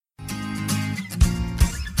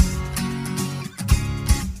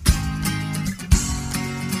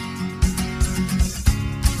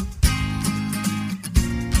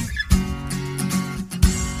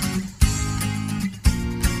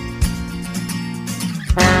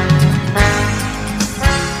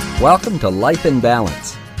Welcome to Life in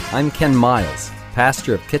Balance. I'm Ken Miles,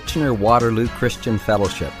 pastor of Kitchener-Waterloo Christian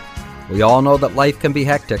Fellowship. We all know that life can be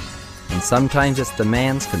hectic, and sometimes its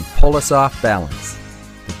demands can pull us off balance.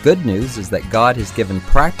 The good news is that God has given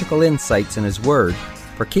practical insights in His Word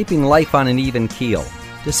for keeping life on an even keel,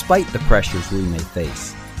 despite the pressures we may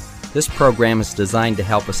face. This program is designed to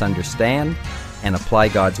help us understand and apply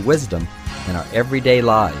God's wisdom in our everyday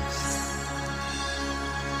lives.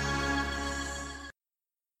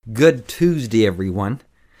 Good Tuesday, everyone.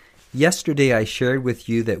 Yesterday I shared with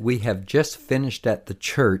you that we have just finished at the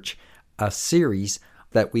church a series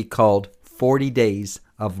that we called 40 Days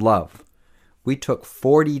of Love. We took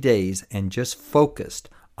 40 days and just focused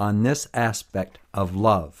on this aspect of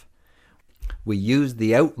love. We used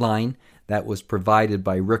the outline that was provided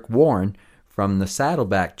by Rick Warren from the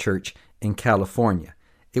Saddleback Church in California.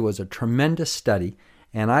 It was a tremendous study,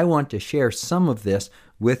 and I want to share some of this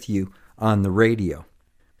with you on the radio.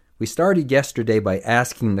 We started yesterday by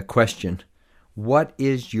asking the question, what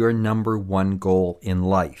is your number one goal in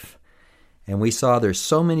life? And we saw there's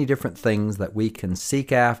so many different things that we can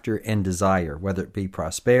seek after and desire, whether it be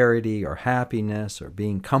prosperity or happiness or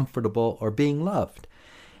being comfortable or being loved.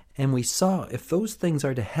 And we saw if those things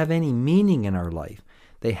are to have any meaning in our life,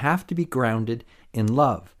 they have to be grounded in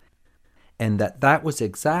love. And that was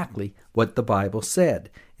exactly what the Bible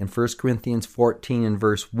said. In 1 Corinthians 14 and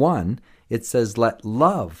verse 1, it says, let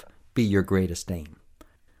love be your greatest aim.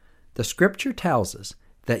 The scripture tells us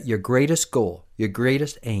that your greatest goal, your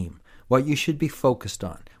greatest aim, what you should be focused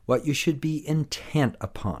on, what you should be intent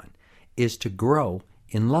upon, is to grow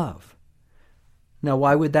in love. Now,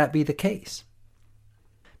 why would that be the case?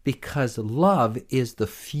 Because love is the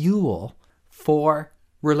fuel for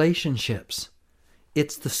relationships.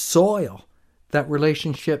 It's the soil that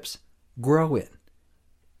relationships grow in.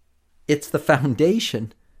 It's the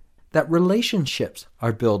foundation that relationships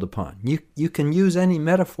are built upon. You can use any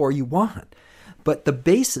metaphor you want, but the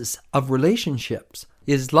basis of relationships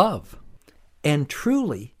is love. And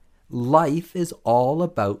truly, life is all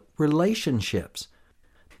about relationships.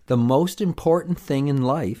 The most important thing in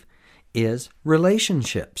life is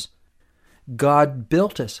relationships. God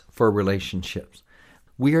built us for relationships.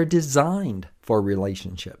 We are designed for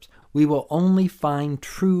relationships. We will only find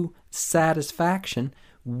true satisfaction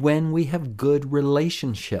when we have good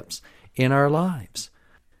relationships in our lives.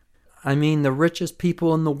 I mean, the richest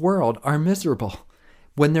people in the world are miserable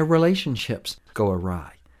when their relationships go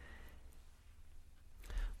awry.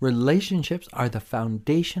 Relationships are the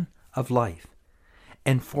foundation of life.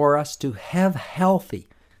 And for us to have healthy,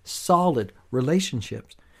 solid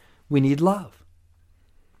relationships, we need love.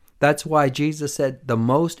 That's why Jesus said the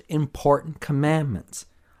most important commandments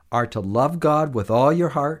are to love God with all your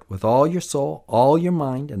heart, with all your soul, all your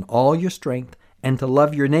mind, and all your strength, and to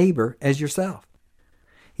love your neighbor as yourself.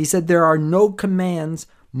 He said there are no commands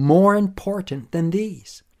more important than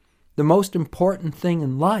these. The most important thing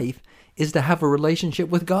in life is to have a relationship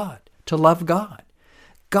with God, to love God.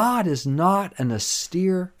 God is not an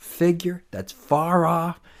austere figure that's far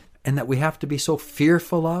off and that we have to be so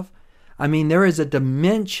fearful of. I mean, there is a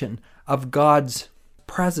dimension of God's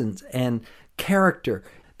presence and character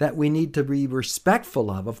that we need to be respectful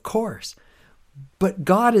of course. But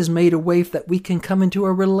God has made a way that we can come into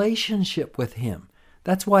a relationship with Him.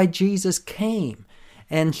 That's why Jesus came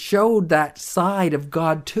and showed that side of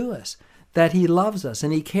God to us, that He loves us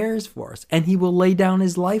and He cares for us and He will lay down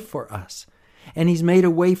His life for us. And He's made a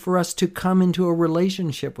way for us to come into a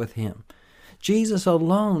relationship with Him. Jesus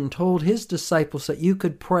alone told His disciples that you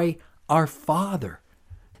could pray, Our Father.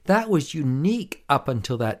 That was unique up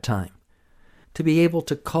until that time. To be able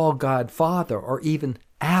to call God Father or even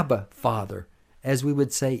Abba Father, as we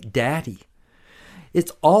would say, Daddy. It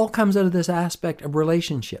all comes out of this aspect of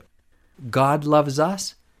relationship. God loves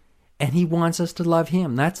us and He wants us to love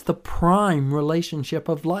Him. That's the prime relationship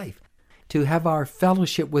of life, to have our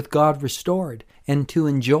fellowship with God restored and to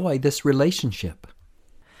enjoy this relationship.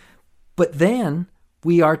 But then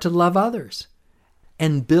we are to love others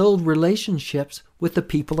and build relationships with the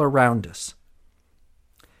people around us.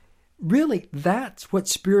 Really, that's what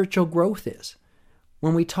spiritual growth is.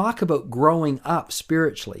 When we talk about growing up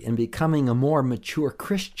spiritually and becoming a more mature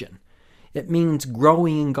Christian, it means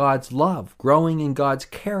growing in God's love, growing in God's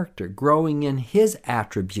character, growing in His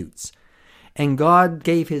attributes. And God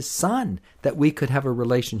gave His Son that we could have a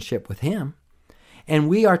relationship with Him. And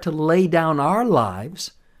we are to lay down our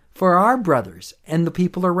lives for our brothers and the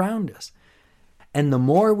people around us. And the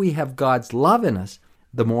more we have God's love in us,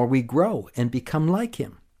 the more we grow and become like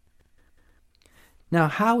Him. Now,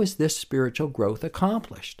 how is this spiritual growth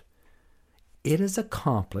accomplished? It is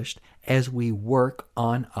accomplished as we work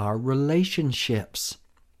on our relationships.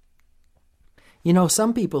 You know,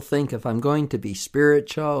 some people think if I'm going to be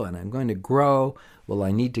spiritual and I'm going to grow, well,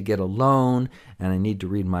 I need to get alone, and I need to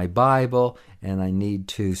read my Bible, and I need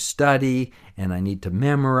to study, and I need to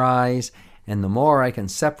memorize, and the more I can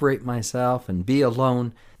separate myself and be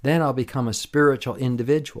alone, then I'll become a spiritual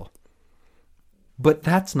individual. But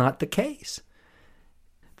that's not the case.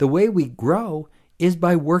 The way we grow is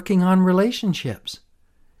by working on relationships.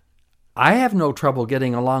 I have no trouble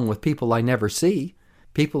getting along with people I never see,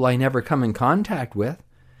 people I never come in contact with.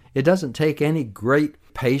 It doesn't take any great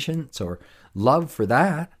patience or love for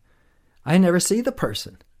that. I never see the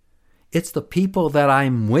person. It's the people that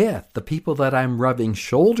I'm with, the people that I'm rubbing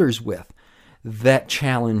shoulders with, that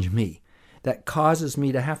challenge me, that causes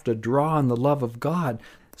me to have to draw on the love of God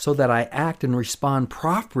so that I act and respond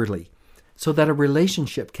properly, so that a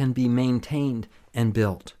relationship can be maintained and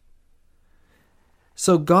built.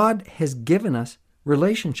 So God has given us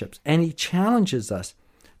relationships, and He challenges us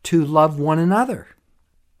to love one another.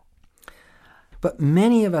 But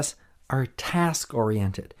many of us are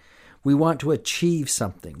task-oriented. We want to achieve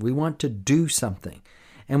something. We want to do something.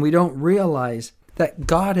 And we don't realize that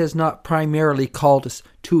God has not primarily called us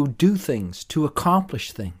to do things, to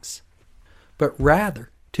accomplish things, but rather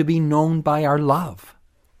to be known by our love.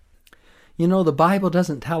 You know, the Bible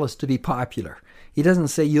doesn't tell us to be popular. He doesn't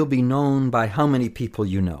say you'll be known by how many people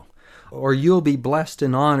you know, or you'll be blessed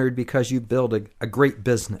and honored because you build a great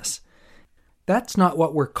business. That's not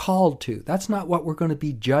what we're called to. That's not what we're going to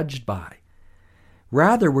be judged by.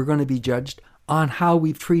 Rather, we're going to be judged on how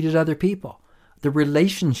we've treated other people, the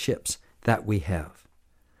relationships that we have.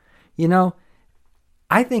 You know,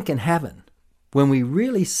 I think in heaven, when we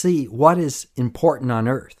really see what is important on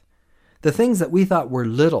earth, the things that we thought were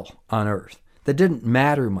little on earth, that didn't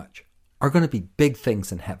matter much, are going to be big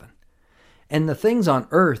things in heaven. And the things on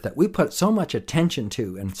earth that we put so much attention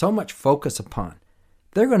to and so much focus upon,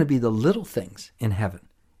 they're going to be the little things in heaven.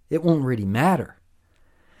 It won't really matter.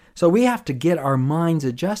 So we have to get our minds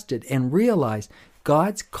adjusted and realize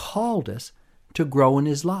God's called us to grow in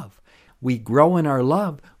His love. We grow in our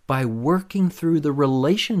love by working through the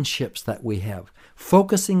relationships that we have,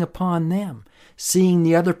 focusing upon them, seeing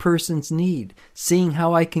the other person's need, seeing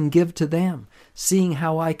how I can give to them, seeing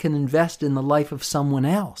how I can invest in the life of someone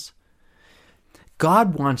else.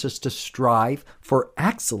 God wants us to strive for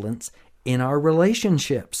excellence in our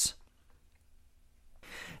relationships.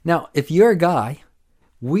 Now, if you're a guy,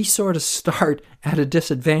 we sort of start at a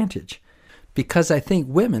disadvantage because I think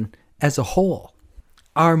women as a whole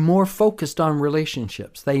are more focused on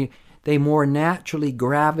relationships. They more naturally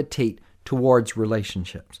gravitate towards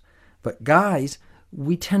relationships. But guys,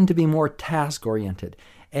 we tend to be more task-oriented,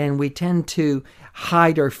 and we tend to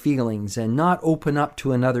hide our feelings and not open up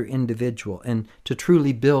to another individual and to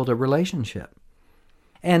truly build a relationship.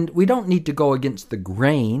 And we don't need to go against the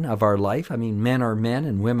grain of our life. I mean, men are men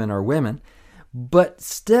and women are women. But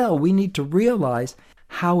still, we need to realize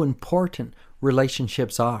how important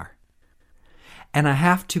relationships are. And I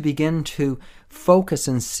have to begin to focus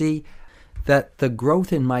and see that the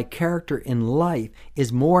growth in my character in life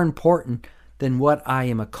is more important than what I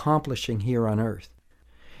am accomplishing here on earth.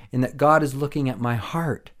 And that God is looking at my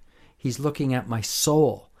heart. He's looking at my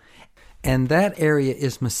soul. And that area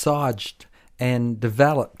is massaged and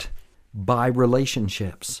developed by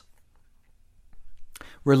relationships.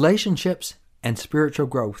 Relationships and spiritual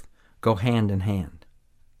growth go hand in hand.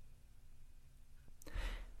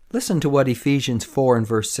 Listen to what Ephesians 4 and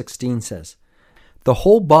verse 16 says. The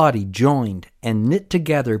whole body joined and knit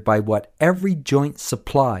together by what every joint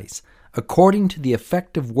supplies, according to the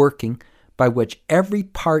effective working by which every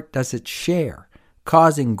part does its share,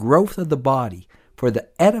 causing growth of the body for the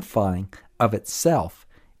edifying of itself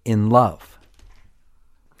in love.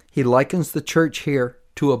 He likens the church here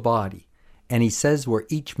to a body, and he says we're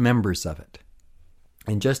each members of it.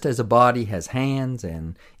 And just as a body has hands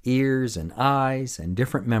and ears and eyes and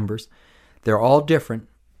different members, they're all different,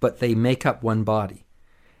 but they make up one body.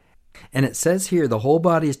 And it says here the whole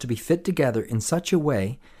body is to be fit together in such a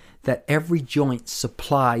way that every joint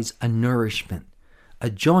supplies a nourishment. A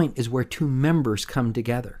joint is where two members come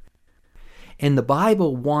together. And the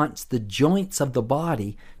Bible wants the joints of the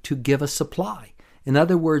body to give a supply. In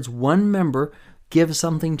other words, one member gives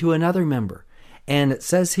something to another member. And it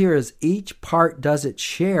says here, as each part does its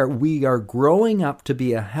share, we are growing up to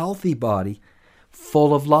be a healthy body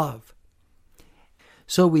full of love.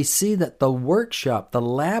 So we see that the workshop, the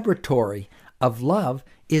laboratory of love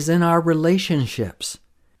is in our relationships.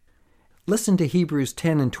 Listen to Hebrews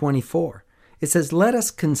 10 and 24. It says, let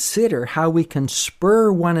us consider how we can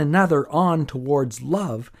spur one another on towards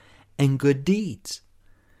love and good deeds.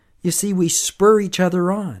 You see, we spur each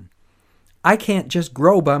other on. I can't just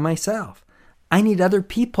grow by myself. I need other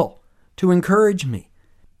people to encourage me,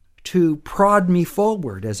 to prod me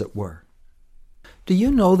forward, as it were. Do you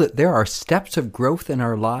know that there are steps of growth in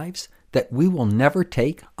our lives that we will never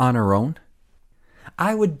take on our own?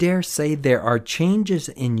 I would dare say there are changes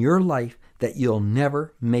in your life that you'll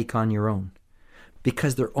never make on your own,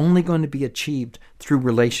 because they're only going to be achieved through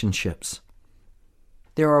relationships.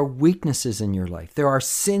 There are weaknesses in your life. There are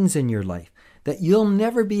sins in your life that you'll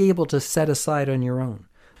never be able to set aside on your own.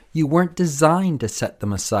 You weren't designed to set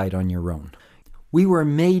them aside on your own. We were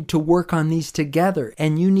made to work on these together,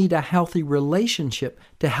 and you need a healthy relationship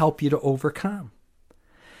to help you to overcome.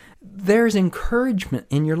 There's encouragement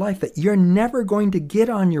in your life that you're never going to get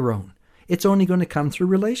on your own. It's only going to come through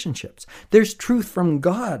relationships. There's truth from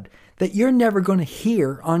God that you're never going to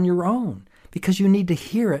hear on your own, because you need to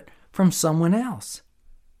hear it from someone else.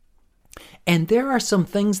 And there are some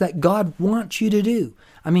things that God wants you to do.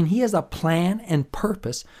 I mean, He has a plan and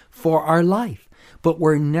purpose for our life, but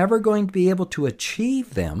we're never going to be able to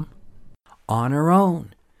achieve them on our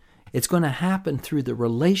own. It's going to happen through the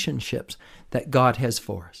relationships that God has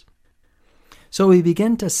for us. So we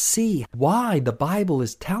begin to see why the Bible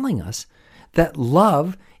is telling us that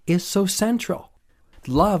love is so central.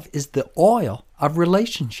 Love is the oil of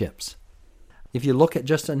relationships. If you look at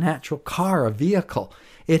just a natural car, a vehicle,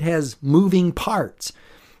 it has moving parts,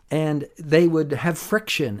 and they would have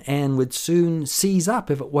friction and would soon seize up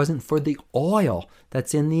if it wasn't for the oil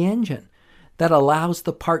that's in the engine that allows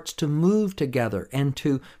the parts to move together and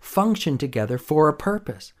to function together for a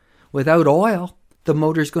purpose. Without oil, the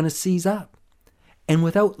motor's going to seize up. And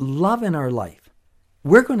without love in our life,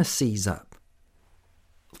 we're going to seize up.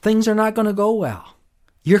 Things are not going to go well.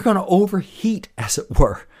 You're going to overheat, as it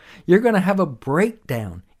were. You're going to have a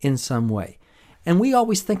breakdown in some way. And we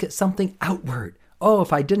always think it's something outward. Oh,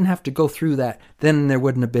 if I didn't have to go through that, then there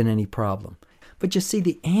wouldn't have been any problem. But you see,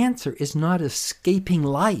 the answer is not escaping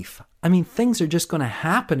life. I mean, things are just going to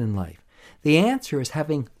happen in life. The answer is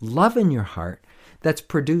having love in your heart that's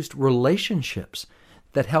produced relationships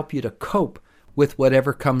that help you to cope with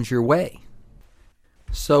whatever comes your way.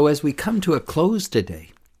 So as we come to a close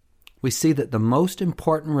today, we see that the most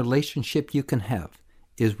important relationship you can have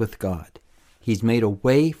is with God. He's made a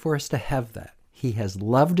way for us to have that. He has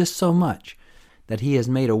loved us so much that He has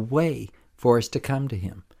made a way for us to come to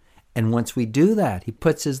Him. And once we do that, He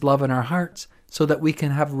puts His love in our hearts so that we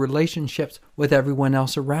can have relationships with everyone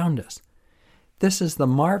else around us. This is the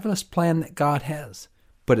marvelous plan that God has,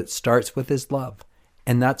 but it starts with His love.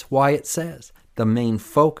 And that's why it says the main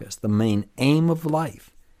focus, the main aim of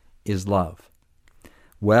life is love.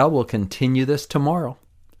 Well, we'll continue this tomorrow.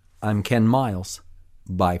 I'm Ken Miles.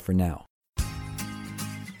 Bye for now.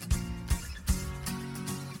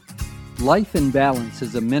 Life in Balance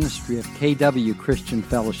is a ministry of KW Christian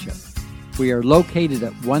Fellowship. We are located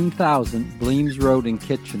at 1000 Bleams Road in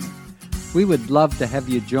Kitchener. We would love to have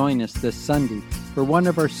you join us this Sunday for one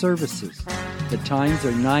of our services. The times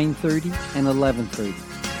are 9:30 and 11:30.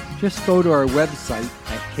 Just go to our website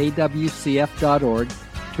at kwcf.org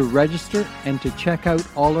to register and to check out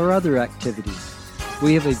all our other activities.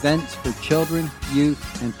 We have events for children,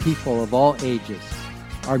 youth, and people of all ages.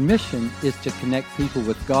 Our mission is to connect people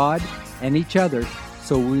with God and each other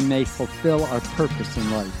so we may fulfill our purpose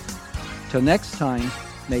in life. Till next time,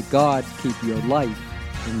 may God keep your life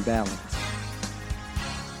in balance.